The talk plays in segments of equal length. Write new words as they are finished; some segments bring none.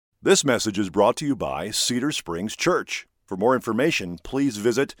This message is brought to you by Cedar Springs Church. For more information, please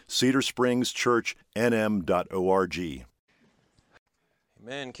visit cedarspringschurchnm.org.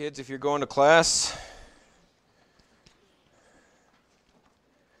 Amen, kids. If you're going to class,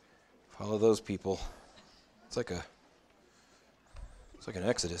 follow those people. It's like an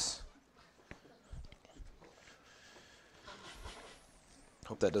exodus.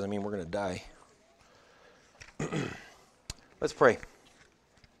 Hope that doesn't mean we're going to die. Let's pray.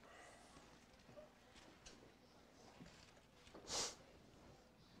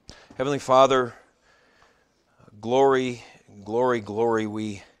 Heavenly Father, glory, glory, glory,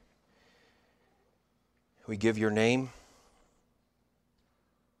 we give your name.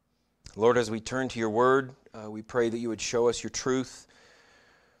 Lord, as we turn to your word, we pray that you would show us your truth,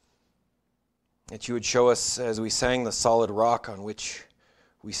 that you would show us, as we sang, the solid rock on which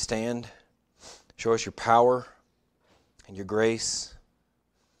we stand. Show us your power and your grace.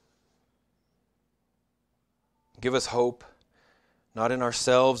 Give us hope, not in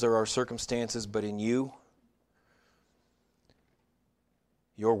ourselves or our circumstances, but in you,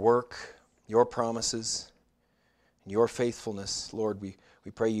 your work, your promises, and your faithfulness. Lord, we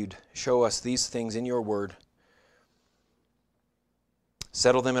pray you'd show us these things in your word,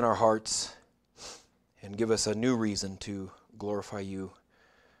 settle them in our hearts, and give us a new reason to glorify you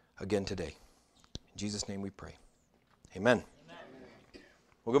again today. In Jesus' name we pray. Amen.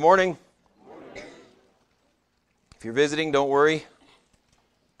 Well, good morning. If you're visiting, don't worry.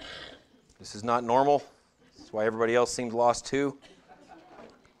 This is not normal. That's why everybody else seemed lost too.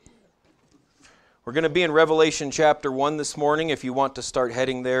 We're going to be in Revelation chapter 1 this morning, if you want to start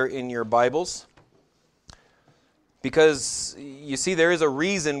heading there in your Bibles. Because, you see, there is a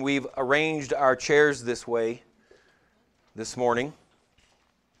reason we've arranged our chairs this way this morning.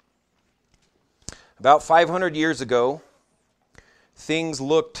 About 500 years ago, things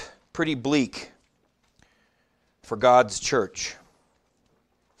looked pretty bleak for God's church.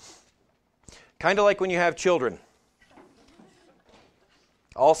 Kind of like when you have children.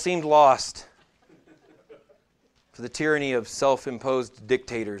 All seemed lost for the tyranny of self-imposed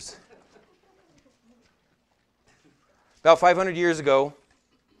dictators. About 500 years ago,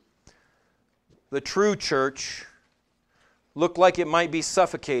 the true church looked like it might be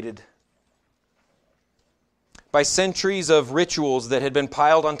suffocated by centuries of rituals that had been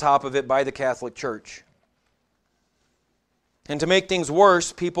piled on top of it by the Catholic Church. And to make things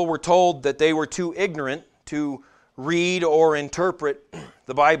worse, people were told that they were too ignorant to read or interpret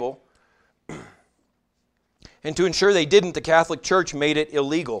the Bible. And to ensure they didn't, the Catholic Church made it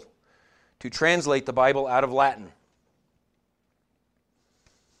illegal to translate the Bible out of Latin.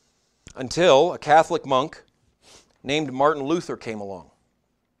 Until a Catholic monk named Martin Luther came along.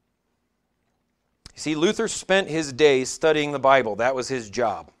 See, Luther spent his days studying the Bible. That was his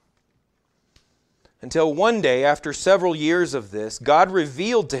job. Until one day, after several years of this, God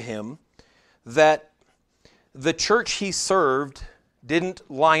revealed to him that the church he served didn't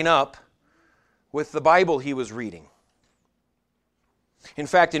line up with the Bible he was reading. In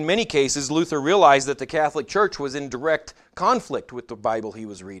fact, in many cases, Luther realized that the Catholic Church was in direct conflict with the Bible he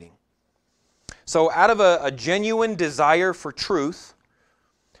was reading. So out of a genuine desire for truth,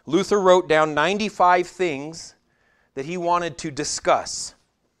 Luther wrote down 95 things that he wanted to discuss.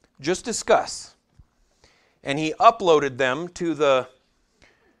 Just discuss. And he uploaded them to the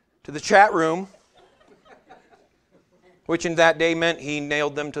chat room, which in that day meant he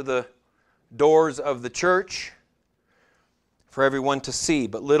nailed them to the doors of the church for everyone to see.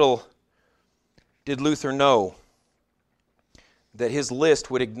 But little did Luther know that his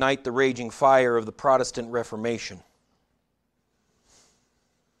list would ignite the raging fire of the Protestant Reformation.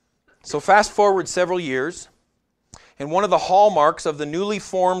 So fast forward several years, and one of the hallmarks of the newly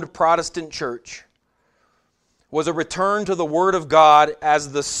formed Protestant church was a return to the Word of God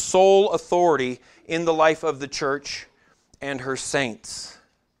as the sole authority in the life of the church and her saints.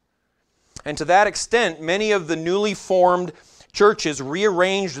 And to that extent, many of the newly formed churches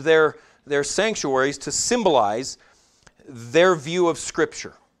rearranged their sanctuaries to symbolize their view of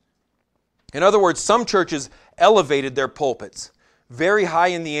Scripture. In other words, some churches elevated their pulpits very high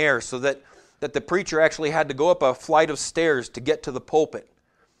in the air so that the preacher actually had to go up a flight of stairs to get to the pulpit.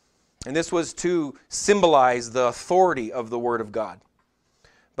 And this was to symbolize the authority of the Word of God.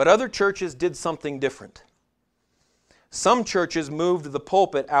 But other churches did something different. Some churches moved the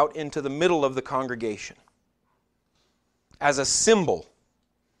pulpit out into the middle of the congregation as a symbol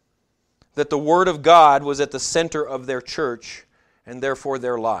that the Word of God was at the center of their church and therefore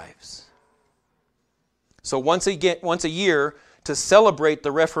their lives. So once a year, to celebrate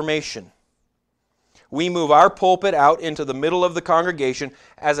the Reformation, we move our pulpit out into the middle of the congregation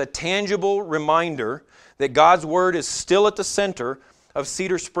as a tangible reminder that God's Word is still at the center of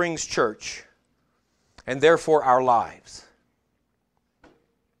Cedar Springs Church, and therefore our lives.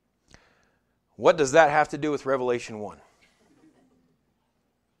 What does that have to do with Revelation 1?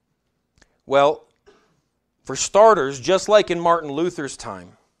 Well, for starters, just like in Martin Luther's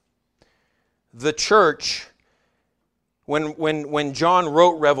time, the church, when John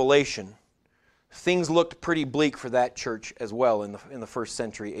wrote Revelation, things looked pretty bleak for that church as well in the first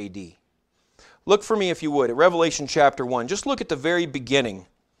century A.D. Look for me, if you would, at Revelation chapter 1. Just look at the very beginning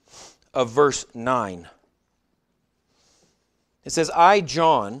of verse 9. It says, I,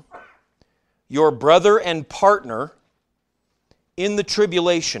 John, your brother and partner in the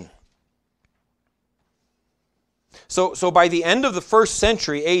tribulation. So by the end of the first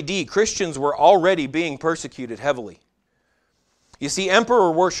century A.D., Christians were already being persecuted heavily. You see,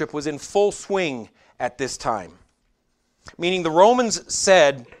 emperor worship was in full swing at this time. Meaning the Romans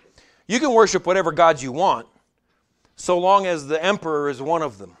said, you can worship whatever gods you want, so long as the emperor is one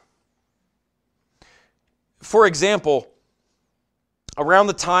of them. For example, around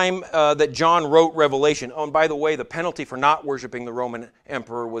the time that John wrote Revelation, oh, and by the way, the penalty for not worshiping the Roman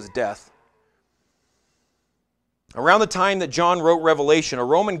emperor was death. Around the time that John wrote Revelation, a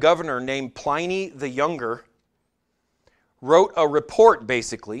Roman governor named Pliny the Younger wrote a report,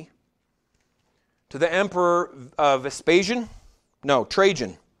 basically, to the emperor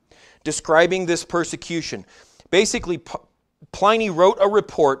Trajan, describing this persecution. Basically, Pliny wrote a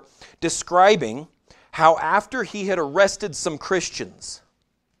report describing how after he had arrested some Christians,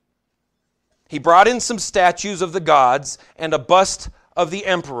 he brought in some statues of the gods and a bust of the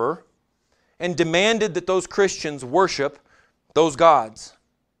emperor and demanded that those Christians worship those gods.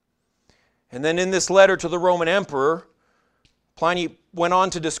 And then in this letter to the Roman emperor, Pliny went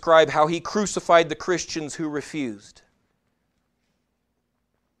on to describe how he crucified the Christians who refused.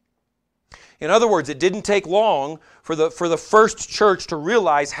 In other words, it didn't take long for the first church to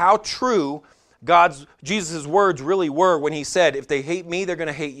realize how true Jesus' words really were when he said, if they hate me, they're going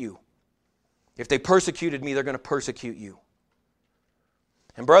to hate you. If they persecuted me, they're going to persecute you.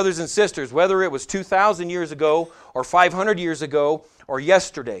 And brothers and sisters, whether it was 2,000 years ago or 500 years ago or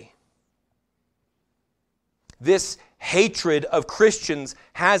yesterday, this hatred of Christians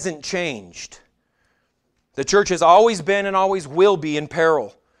hasn't changed. The church has always been and always will be in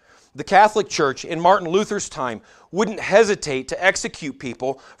peril. The Catholic Church in Martin Luther's time wouldn't hesitate to execute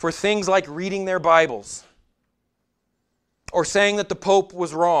people for things like reading their Bibles or saying that the Pope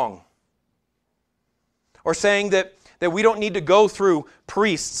was wrong or saying that we don't need to go through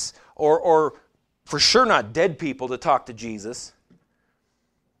priests or for sure not dead people to talk to Jesus.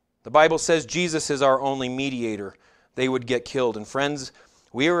 The Bible says Jesus is our only mediator. They would get killed. And friends,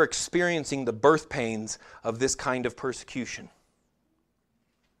 we are experiencing the birth pains of this kind of persecution.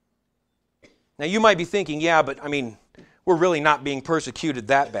 Now you might be thinking, yeah, but we're really not being persecuted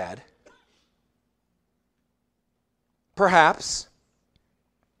that bad. Perhaps.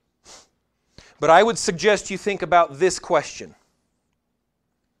 But I would suggest you think about this question.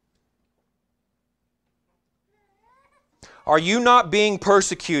 Are you not being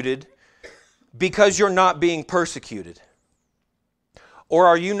persecuted because you're not being persecuted? Or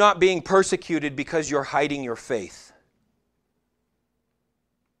are you not being persecuted because you're hiding your faith?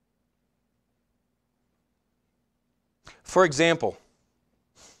 For example,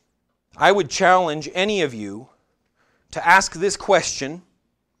 I would challenge any of you to ask this question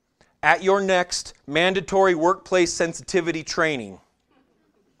at your next mandatory workplace sensitivity training.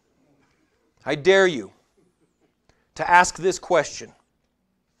 I dare you to ask this question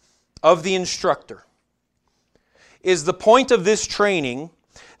of the instructor. Is the point of this training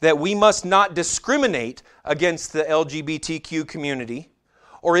that we must not discriminate against the LGBTQ community,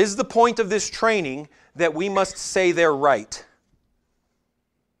 or is the point of this training that we must say they're right?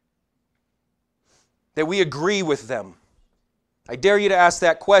 That we agree with them? I dare you to ask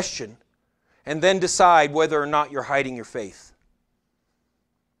that question and then decide whether or not you're hiding your faith.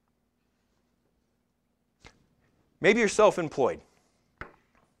 Maybe you're self-employed.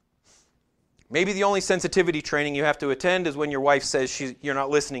 Maybe the only sensitivity training you have to attend is when your wife says you're not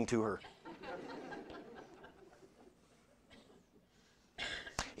listening to her.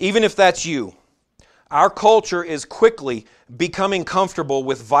 Even if that's you, our culture is quickly becoming comfortable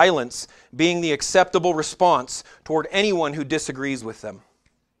with violence being the acceptable response toward anyone who disagrees with them.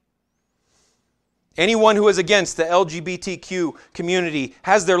 Anyone who is against the LGBTQ community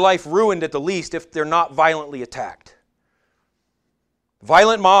has their life ruined at the least if they're not violently attacked.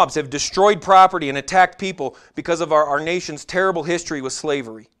 Violent mobs have destroyed property and attacked people because of our nation's terrible history with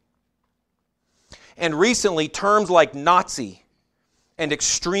slavery. And recently, terms like Nazi and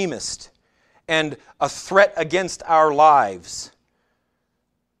extremist and a threat against our lives,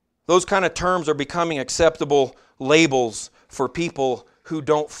 those kind of terms are becoming acceptable labels for people who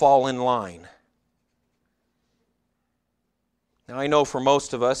don't fall in line. Now, I know for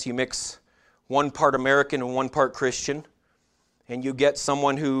most of us, you mix one part American and one part Christian, and you get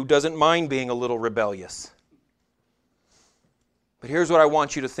someone who doesn't mind being a little rebellious. But here's what I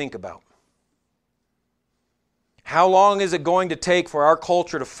want you to think about. How long is it going to take for our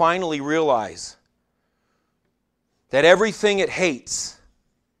culture to finally realize that everything it hates,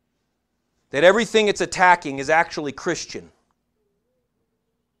 that everything it's attacking is actually Christian?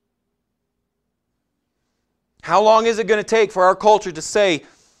 How long is it going to take for our culture to say,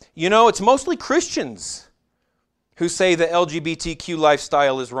 you know, it's mostly Christians who say the LGBTQ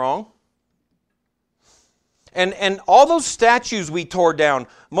lifestyle is wrong? And all those statues we tore down,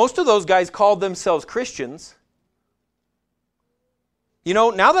 most of those guys called themselves Christians. You know,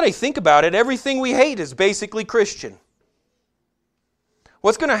 now that I think about it, everything we hate is basically Christian.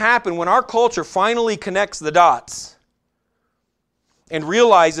 What's going to happen when our culture finally connects the dots and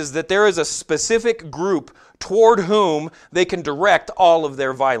realizes that there is a specific group toward whom they can direct all of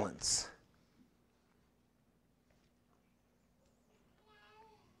their violence?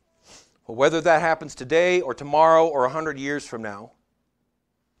 Well, whether that happens today or tomorrow or 100 years from now,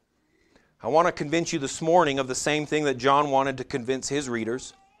 I want to convince you this morning of the same thing that John wanted to convince his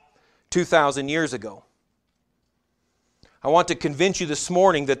readers 2,000 years ago. I want to convince you this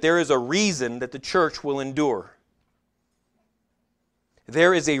morning that there is a reason that the church will endure.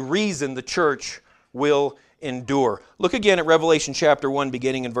 There is a reason the church will endure. Look again at Revelation chapter 1,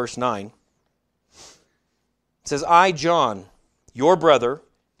 beginning in verse 9. It says, I, John, your brother,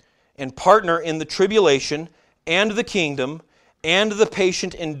 and partner in the tribulation and the kingdom and the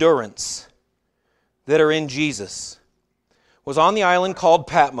patient endurance that are in Jesus, was on the island called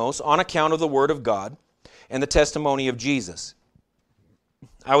Patmos on account of the word of God and the testimony of Jesus.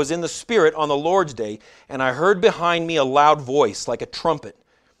 I was in the Spirit on the Lord's day, and I heard behind me a loud voice like a trumpet,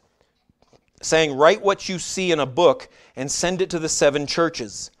 saying, write what you see in a book and send it to the 7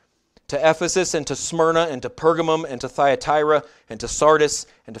 churches, to Ephesus and to Smyrna and to Pergamum and to Thyatira and to Sardis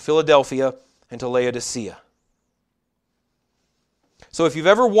and to Philadelphia and to Laodicea. So if you've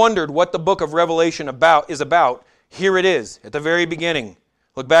ever wondered what the book of Revelation is about, here it is at the very beginning.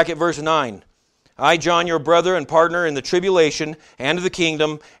 Look back at verse 9. I, John, your brother and partner in the tribulation and the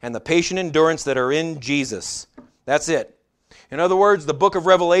kingdom and the patient endurance that are in Jesus. That's it. In other words, the book of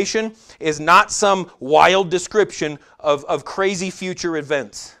Revelation is not some wild description of crazy future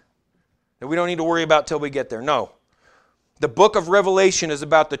events that we don't need to worry about till we get there. No. The book of Revelation is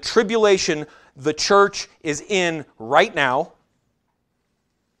about the tribulation the church is in right now,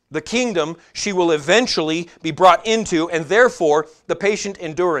 the kingdom she will eventually be brought into, and therefore the patient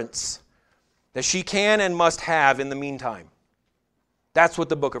endurance that she can and must have in the meantime. That's what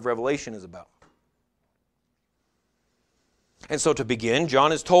the book of Revelation is about. And so to begin,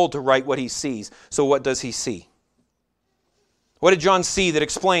 John is told to write what he sees. So what does he see? What did John see that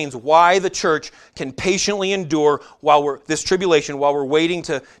explains why the church can patiently endure this tribulation while we're waiting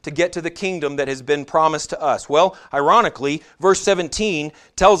to get to the kingdom that has been promised to us? Well, ironically, verse 17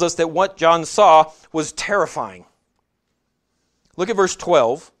 tells us that what John saw was terrifying. Look at verse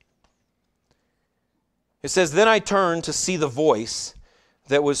 12. It says, Then I turned to see the voice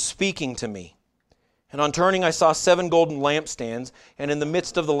that was speaking to me. And on turning I saw 7 golden lampstands, and in the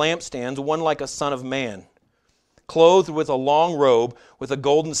midst of the lampstands one like a son of man, clothed with a long robe, with a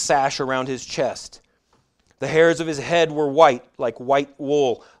golden sash around his chest. The hairs of his head were white, like white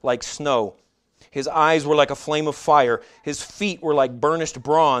wool, like snow. His eyes were like a flame of fire. His feet were like burnished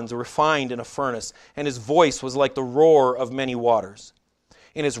bronze, refined in a furnace. And his voice was like the roar of many waters.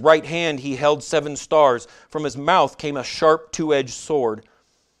 In his right hand he held 7 stars. From his mouth came a sharp 2-edged sword.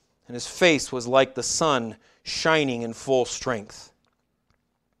 And his face was like the sun shining in full strength.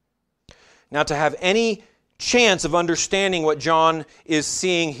 Now, to have any chance of understanding what John is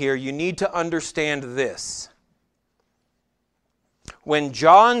seeing here, you need to understand this. When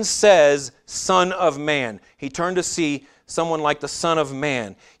John says Son of Man, he turned to see someone like the Son of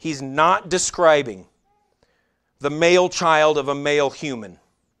Man. He's not describing the male child of a male human.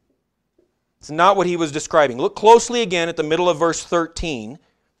 It's not what he was describing. Look closely again at the middle of verse 13.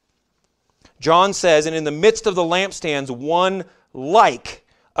 John says, and in the midst of the lampstands, one like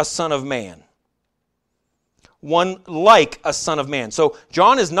a son of man. One like a son of man. So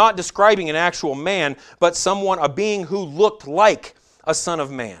John is not describing an actual man, but a being who looked like a son of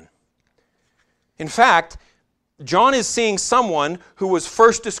man. In fact, John is seeing someone who was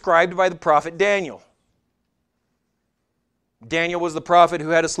first described by the prophet Daniel. Daniel was the prophet who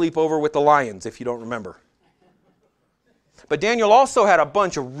had a sleepover with the lions, if you don't remember. But Daniel also had a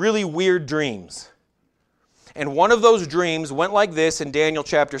bunch of really weird dreams. And one of those dreams went like this in Daniel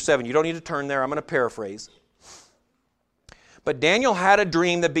chapter 7. You don't need to turn there, I'm going to paraphrase. But Daniel had a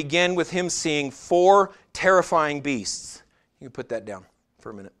dream that began with him seeing 4 terrifying beasts. You can put that down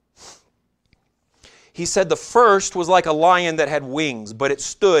for a minute. He said the first was like a lion that had wings, but it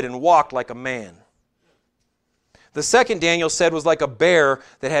stood and walked like a man. The second, Daniel said, was like a bear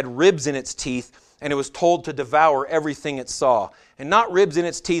that had ribs in its teeth, and it was told to devour everything it saw. And not ribs in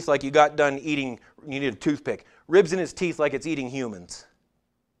its teeth like you got done eating, you need a toothpick. Ribs in its teeth like it's eating humans.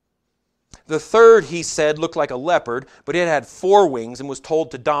 The third, he said, looked like a leopard, but it had 4 wings and was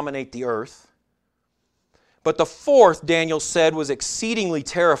told to dominate the earth. But the fourth, Daniel said, was exceedingly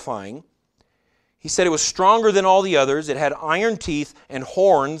terrifying. He said it was stronger than all the others. It had iron teeth and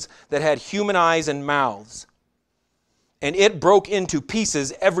horns that had human eyes and mouths. And it broke into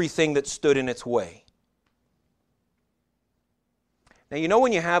pieces everything that stood in its way. Now, you know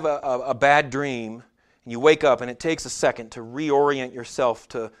when you have a bad dream and you wake up and it takes a second to reorient yourself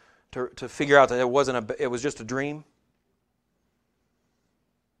to figure out that it was just a dream?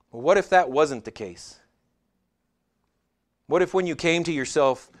 Well, what if that wasn't the case? What if when you came to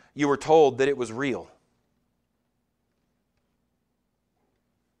yourself, you were told that it was real?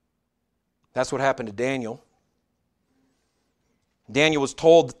 That's what happened to Daniel. Daniel was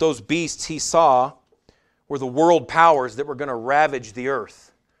told that those beasts he saw were the world powers that were going to ravage the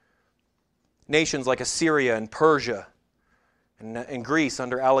earth. Nations like Assyria and Persia and Greece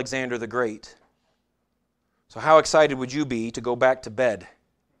under Alexander the Great. So how excited would you be to go back to bed?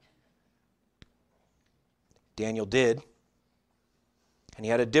 Daniel did. And he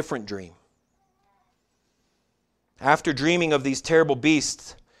had a different dream. After dreaming of these terrible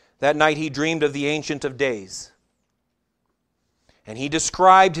beasts, that night he dreamed of the Ancient of Days. And he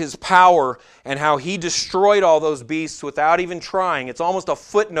described his power and how he destroyed all those beasts without even trying. It's almost a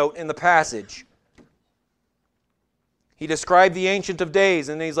footnote in the passage. He described the Ancient of Days,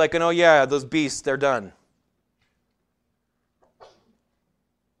 and he's like, oh yeah, those beasts, they're done.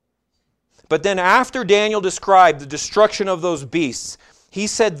 But then after Daniel described the destruction of those beasts, he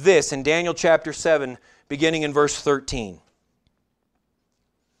said this in Daniel chapter 7, beginning in verse 13.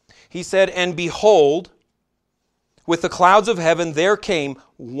 He said, "And behold, with the clouds of heaven there came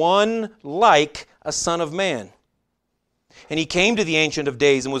one like a son of man. And he came to the Ancient of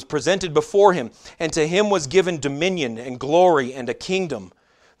Days and was presented before him. And to him was given dominion and glory and a kingdom,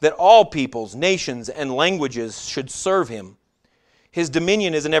 that all peoples, nations, and languages should serve him. His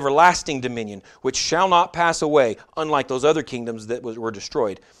dominion is an everlasting dominion, which shall not pass away, unlike those other kingdoms that were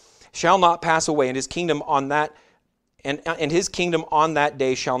destroyed. Shall not pass away, and his kingdom on that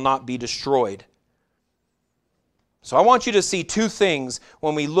day shall not be destroyed." So I want you to see 2 things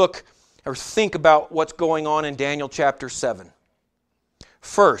when we look or think about what's going on in Daniel chapter 7.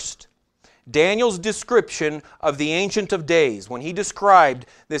 First, Daniel's description of the Ancient of Days, when he described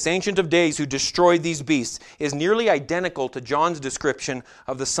this Ancient of Days who destroyed these beasts, is nearly identical to John's description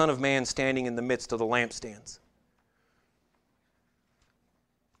of the Son of Man standing in the midst of the lampstands.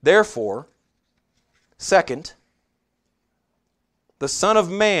 Therefore, second, the Son of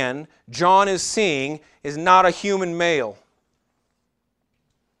Man John is seeing is not a human male,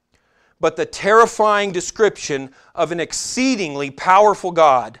 but the terrifying description of an exceedingly powerful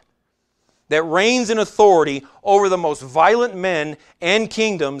God that reigns in authority over the most violent men and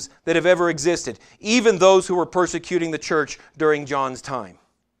kingdoms that have ever existed, even those who were persecuting the church during John's time.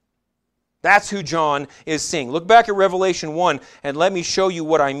 That's who John is seeing. Look back at Revelation 1 and let me show you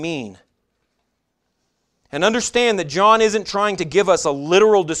what I mean. And understand that John isn't trying to give us a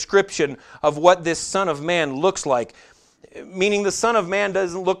literal description of what this Son of Man looks like. Meaning the Son of Man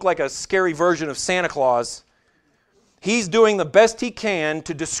doesn't look like a scary version of Santa Claus. He's doing the best he can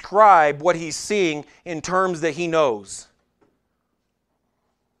to describe what he's seeing in terms that he knows.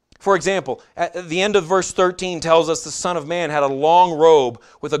 For example, at the end of verse 13 tells us the Son of Man had a long robe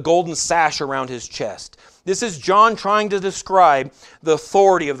with a golden sash around his chest. This is John trying to describe the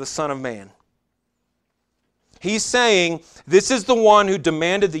authority of the Son of Man. He's saying, this is the one who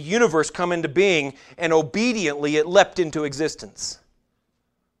demanded the universe come into being, and obediently it leapt into existence.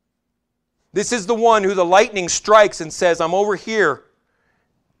 This is the one who the lightning strikes and says, I'm over here.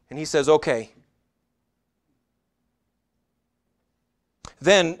 And he says, okay.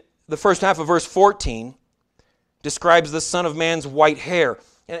 Then, the first half of verse 14 describes the Son of Man's white hair.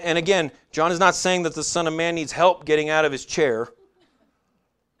 And again, John is not saying that the Son of Man needs help getting out of his chair.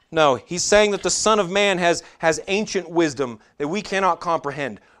 No, he's saying that the Son of Man has ancient wisdom that we cannot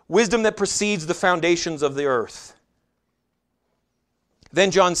comprehend. Wisdom that precedes the foundations of the earth.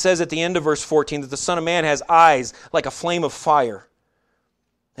 Then John says at the end of verse 14 that the Son of Man has eyes like a flame of fire.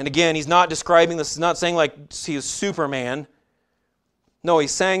 And again, he's not describing this, he's not saying like he is Superman. No,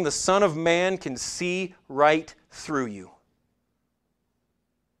 he's saying the Son of Man can see right through you.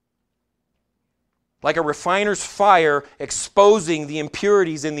 Like a refiner's fire exposing the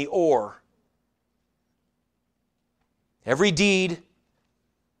impurities in the ore. Every deed,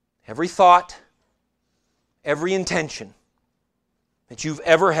 every thought, every intention that you've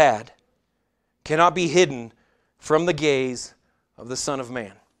ever had cannot be hidden from the gaze of the Son of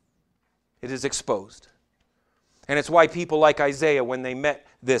Man. It is exposed. And it's why people like Isaiah, when they met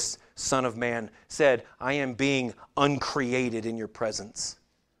this Son of Man, said, I am being uncreated in your presence.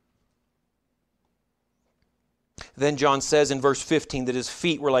 Then John says in verse 15 that his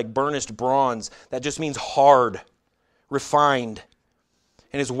feet were like burnished bronze. That just means hard, refined.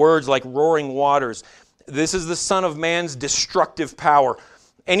 And his words like roaring waters. This is the Son of Man's destructive power.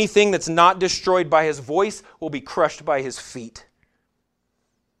 Anything that's not destroyed by his voice will be crushed by his feet.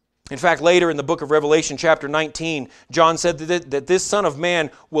 In fact, later in the book of Revelation, chapter 19, John said that this Son of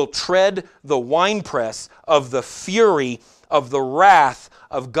Man will tread the winepress of the fury of the wrath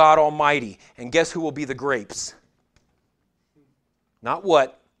of God Almighty. And guess who will be the grapes? Not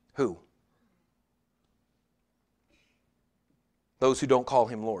what, who? Those who don't call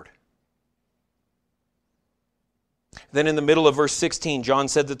him Lord. Then in the middle of verse 16, John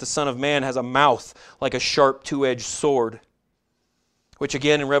said that the Son of Man has a mouth like a sharp two-edged sword, which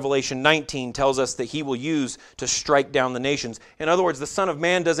again in Revelation 19 tells us that he will use to strike down the nations. In other words, the Son of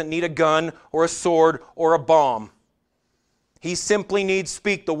Man doesn't need a gun or a sword or a bomb. He simply needs to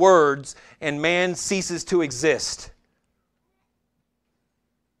speak the words and man ceases to exist.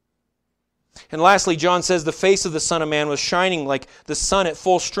 And lastly, John says the face of the Son of Man was shining like the sun at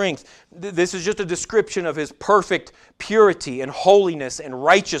full strength. This is just a description of his perfect purity and holiness and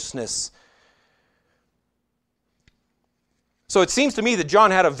righteousness. So it seems to me that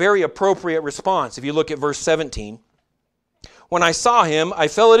John had a very appropriate response. If you look at verse 17. When I saw him, I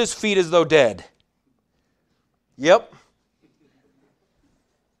fell at his feet as though dead. Yep.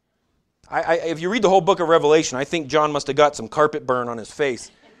 If you read the whole book of Revelation, I think John must have got some carpet burn on his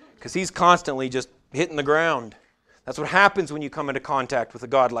face. Because he's constantly just hitting the ground. That's what happens when you come into contact with a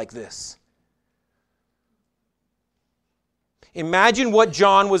God like this. Imagine what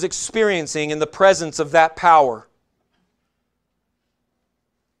John was experiencing in the presence of that power.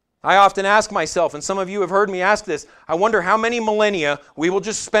 I often ask myself, and some of you have heard me ask this, I wonder how many millennia we will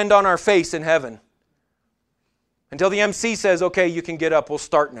just spend on our face in heaven. Until the MC says, okay, you can get up, we'll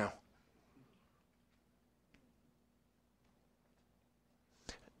start now.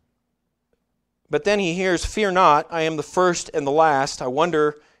 But then he hears, fear not, I am the first and the last. I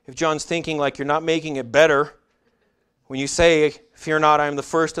wonder if John's thinking like you're not making it better when you say, fear not, I am the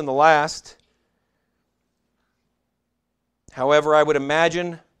first and the last. However, I would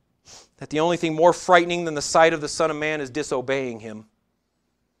imagine that the only thing more frightening than the sight of the Son of Man is disobeying him.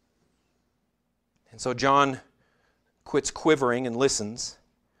 And so John quits quivering and listens.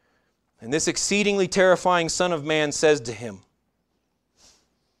 And this exceedingly terrifying Son of Man says to him,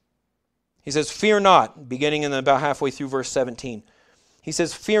 he says, fear not, beginning in about halfway through verse 17. He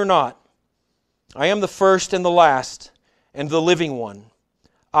says, fear not, I am the first and the last and the living one.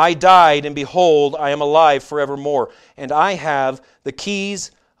 I died, and behold, I am alive forevermore, and I have the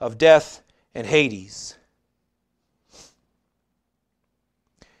keys of death and Hades.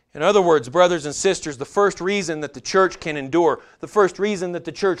 In other words, brothers and sisters, the first reason that the church can endure, the first reason that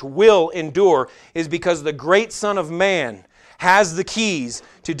the church will endure, is because the great Son of Man has the keys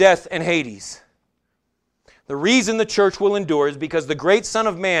to death and Hades. The reason the church will endure is because the great Son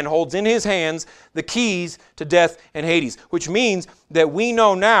of Man holds in his hands the keys to death and Hades, which means that we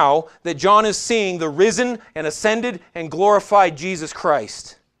know now that John is seeing the risen and ascended and glorified Jesus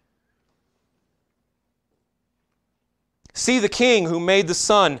Christ. See the King who made the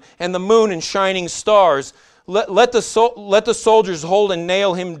sun and the moon and shining stars. Let the soldiers hold and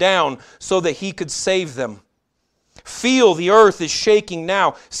nail him down so that he could save them. Feel the earth is shaking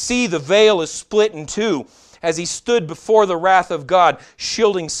now. See the veil is split in two as he stood before the wrath of God,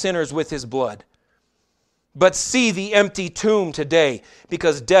 shielding sinners with his blood. But see the empty tomb today,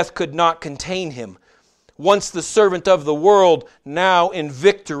 because death could not contain him. Once the servant of the world, now in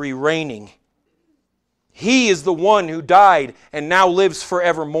victory reigning. He is the one who died and now lives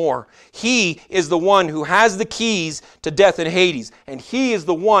forevermore. He is the one who has the keys to death and Hades. And He is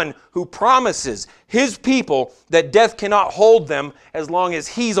the one who promises His people that death cannot hold them as long as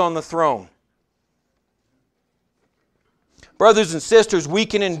He's on the throne. Brothers and sisters, we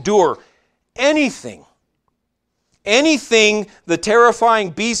can endure anything the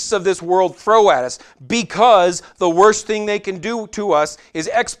terrifying beasts of this world throw at us, because the worst thing they can do to us is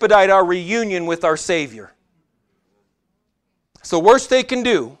expedite our reunion with our Savior. So the worst they can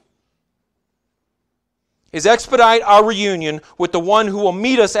do is expedite our reunion with the one who will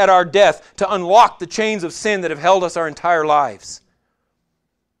meet us at our death to unlock the chains of sin that have held us our entire lives.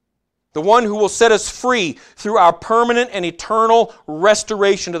 The one who will set us free through our permanent and eternal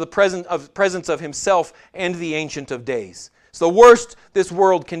restoration to the presence of Himself and the Ancient of Days. It's the worst this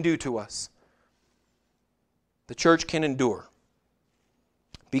world can do to us. The church can endure.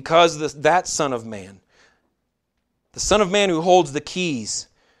 Because that Son of Man, the Son of Man who holds the keys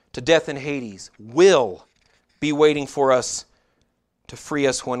to death and Hades, will be waiting for us to free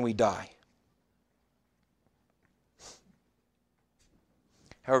us when we die.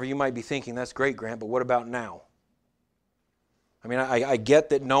 However, you might be thinking, that's great, Grant, but what about now? I mean, I get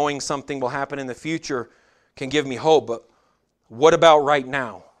that knowing something will happen in the future can give me hope, but what about right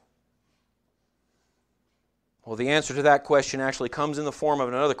now? Well, the answer to that question actually comes in the form of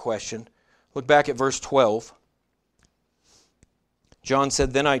another question. Look back at verse 12. John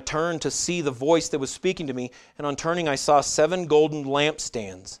said, "Then I turned to see the voice that was speaking to me, and on turning I saw 7 golden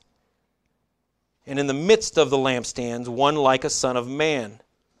lampstands. And in the midst of the lampstands, one like a son of man."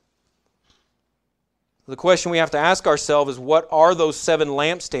 The question we have to ask ourselves is, what are those 7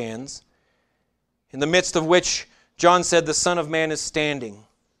 lampstands in the midst of which John said the Son of Man is standing?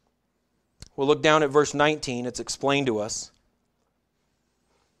 We'll look down at verse 19. It's explained to us.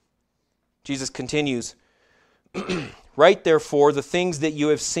 Jesus continues, "Write therefore the things that you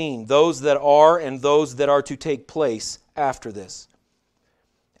have seen, those that are and those that are to take place after this.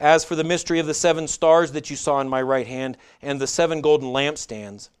 As for the mystery of the 7 stars that you saw in my right hand and the 7 golden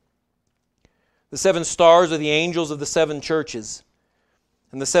lampstands, the 7 stars are the angels of the 7 churches,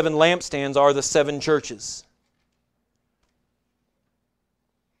 and the 7 lampstands are the 7 churches."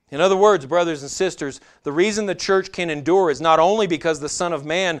 In other words, brothers and sisters, the reason the church can endure is not only because the Son of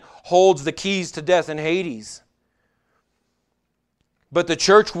Man holds the keys to death and Hades, but the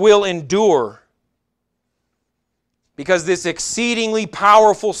church will endure because this exceedingly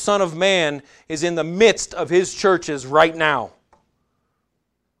powerful Son of Man is in the midst of His churches right now.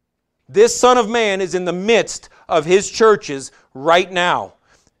 This Son of Man is in the midst of His churches right now.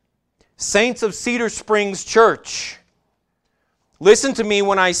 Saints of Cedar Springs Church, listen to me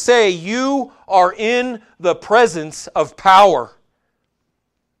when I say you are in the presence of power.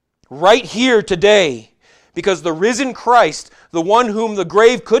 Right here today, because the risen Christ, the one whom the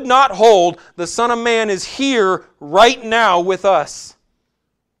grave could not hold, the Son of Man is here right now with us.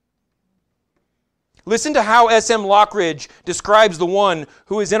 Listen to how S.M. Lockridge describes the one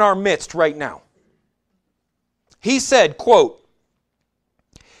who is in our midst right now. He said, quote,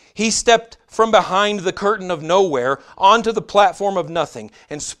 "He stepped from behind the curtain of nowhere onto the platform of nothing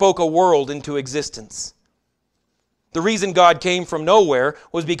and spoke a world into existence. The reason God came from nowhere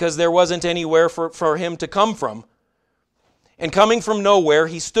was because there wasn't anywhere for Him to come from. And coming from nowhere,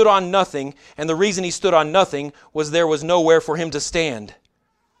 He stood on nothing, and the reason He stood on nothing was there was nowhere for Him to stand.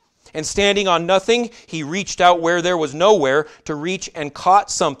 And standing on nothing, He reached out where there was nowhere to reach and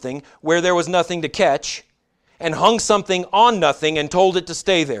caught something where there was nothing to catch, and hung something on nothing and told it to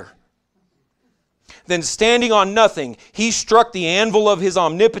stay there. Then standing on nothing, He struck the anvil of His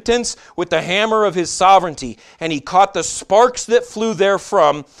omnipotence with the hammer of His sovereignty, and He caught the sparks that flew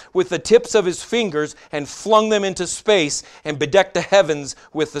therefrom with the tips of His fingers and flung them into space and bedecked the heavens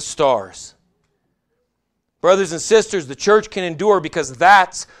with the stars." Brothers and sisters, the church can endure because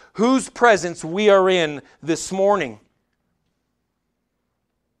that's whose presence we are in this morning.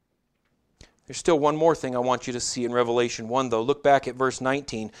 There's still one more thing I want you to see in Revelation 1, though. Look back at verse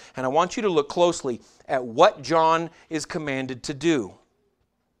 19, and I want you to look closely at what John is commanded to do.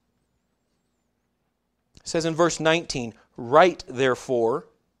 It says in verse 19, "Write, therefore,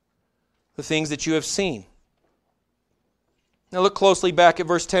 the things that you have seen." Now look closely back at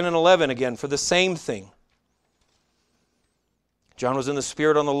verse 10 and 11 again for the same thing. John was in the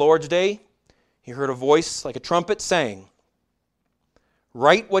Spirit on the Lord's day. He heard a voice like a trumpet saying,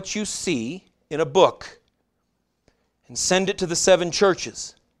 "Write what you see in a book and send it to the 7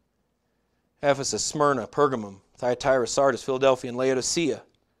 churches: Ephesus, Smyrna, Pergamum, Thyatira, Sardis, Philadelphia, and Laodicea."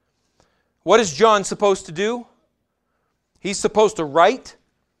 What is John supposed to do? He's supposed to write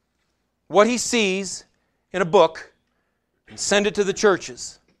what he sees in a book and send it to the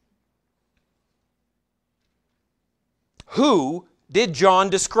churches. Who did John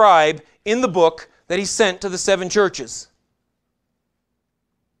describe in the book that he sent to the 7 churches?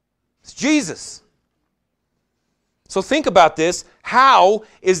 It's Jesus. So think about this. How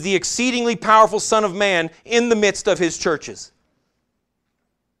is the exceedingly powerful Son of Man in the midst of His churches?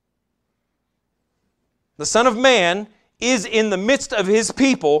 The Son of Man is in the midst of His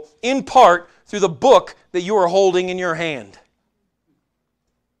people, in part through the book that you are holding in your hand.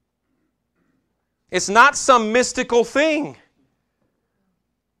 It's not some mystical thing.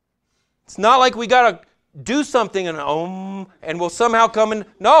 It's not like we got to do something and we'll somehow come in.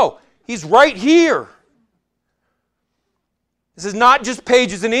 No, He's right here. This is not just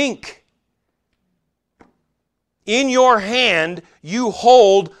pages and ink. In your hand, you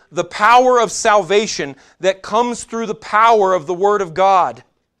hold the power of salvation that comes through the power of the Word of God.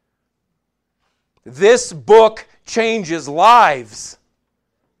 This book changes lives.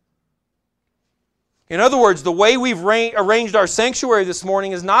 In other words, the way we've arranged our sanctuary this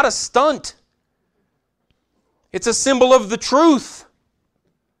morning is not a stunt. It's a symbol of the truth.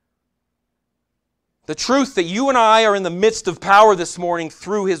 The truth that you and I are in the midst of power this morning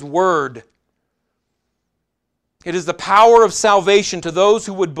through His Word. It is the power of salvation to those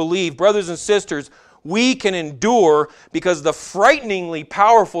who would believe. Brothers and sisters, we can endure because the frighteningly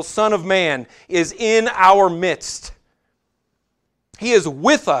powerful Son of Man is in our midst. He is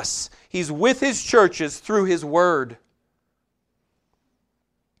with us. He's with His churches through His Word.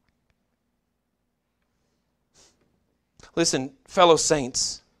 Listen, fellow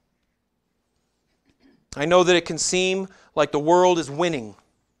saints, I know that it can seem like the world is winning.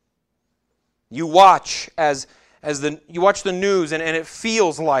 You watch you watch the news and it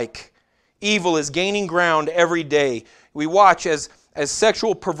feels like evil is gaining ground every day. We watch as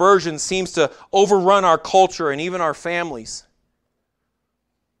sexual perversion seems to overrun our culture and even our families.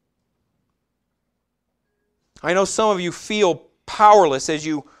 I know some of you feel powerless as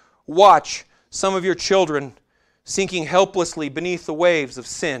you watch some of your children sinking helplessly beneath the waves of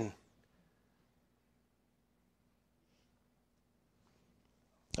sin.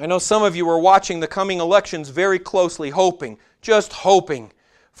 I know some of you are watching the coming elections very closely, just hoping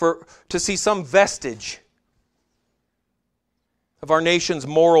to see some vestige of our nation's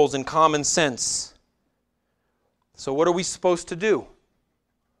morals and common sense. So what are we supposed to do?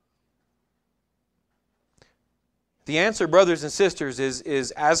 The answer, brothers and sisters,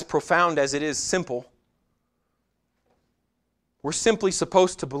 is as profound as it is simple. We're simply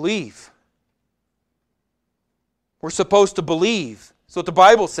supposed to believe. We're supposed to believe. So what the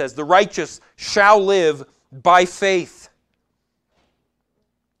Bible says, the righteous shall live by faith.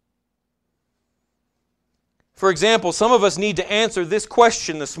 For example, some of us need to answer this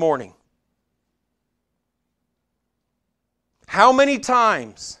question this morning. How many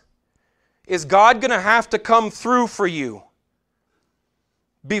times is God going to have to come through for you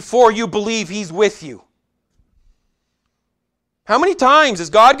before you believe He's with you? How many times is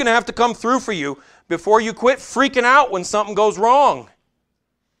God going to have to come through for you before you quit freaking out when something goes wrong?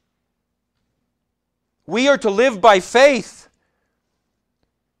 We are to live by faith.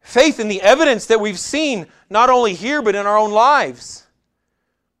 Faith in the evidence that we've seen, not only here, but in our own lives.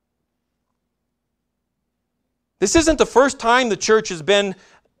 This isn't the first time the church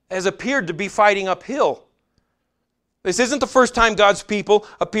has appeared to be fighting uphill. This isn't the first time God's people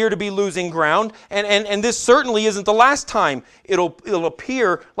appear to be losing ground, and this certainly isn't the last time it'll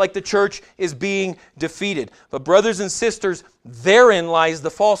appear like the church is being defeated. But brothers and sisters, therein lies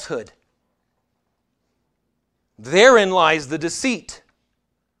the falsehood. Therein lies the deceit.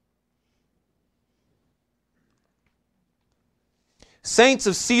 Saints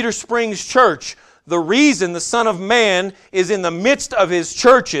of Cedar Springs Church, the reason the Son of Man is in the midst of His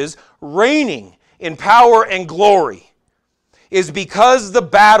churches, reigning in power and glory, is because the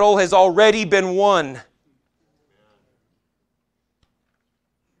battle has already been won.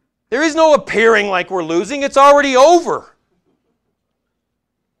 There is no appearing like we're losing. It's already over.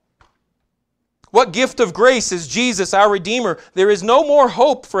 What gift of grace is Jesus, our Redeemer? There is no more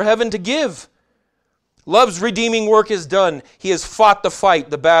hope for heaven to give. Love's redeeming work is done. He has fought the fight.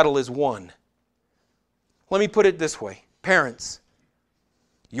 The battle is won. Let me put it this way. Parents,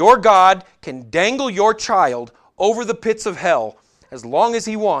 your God can dangle your child over the pits of hell as long as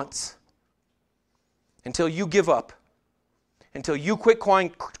He wants until you give up, until you quit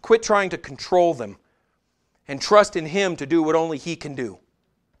trying to control them and trust in Him to do what only He can do.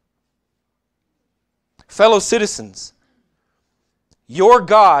 Fellow citizens, your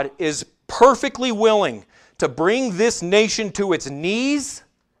God is perfectly willing to bring this nation to its knees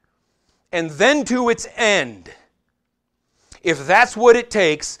and then to its end, if that's what it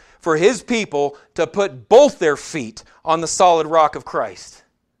takes for His people to put both their feet on the solid rock of Christ.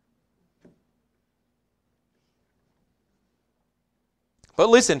 But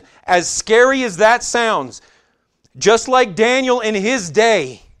listen, as scary as that sounds, just like Daniel in his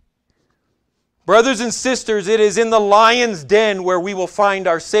day, brothers and sisters, it is in the lion's den where we will find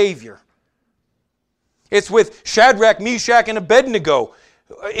our Savior. It's with Shadrach, Meshach, and Abednego.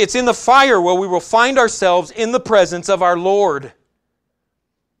 It's in the fire where we will find ourselves in the presence of our Lord.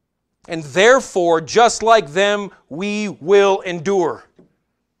 And therefore, just like them, we will endure.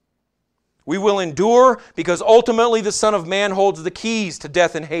 We will endure because ultimately the Son of Man holds the keys to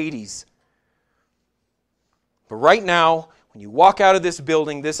death and Hades. But right now, when you walk out of this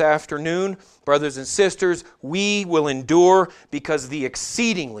building this afternoon, brothers and sisters, we will endure because the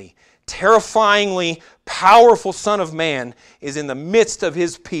exceedingly, terrifyingly powerful Son of Man is in the midst of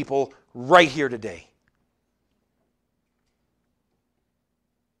His people right here today.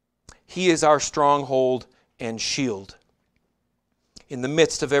 He is our stronghold and shield in the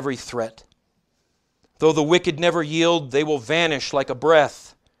midst of every threat. Though the wicked never yield, they will vanish like a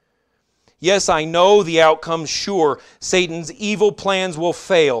breath. Yes, I know the outcome's sure. Satan's evil plans will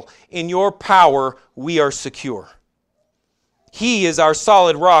fail. In your power, we are secure. He is our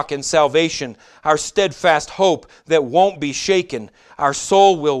solid rock and salvation, our steadfast hope that won't be shaken. Our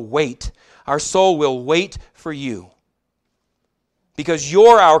soul will wait. Our soul will wait for you. Because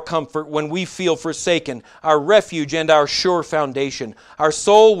you're our comfort when we feel forsaken, our refuge and our sure foundation. Our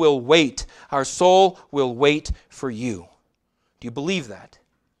soul will wait. Our soul will wait for you. Do you believe that?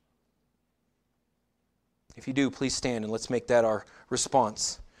 If you do, please stand and let's make that our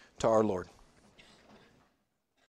response to our Lord.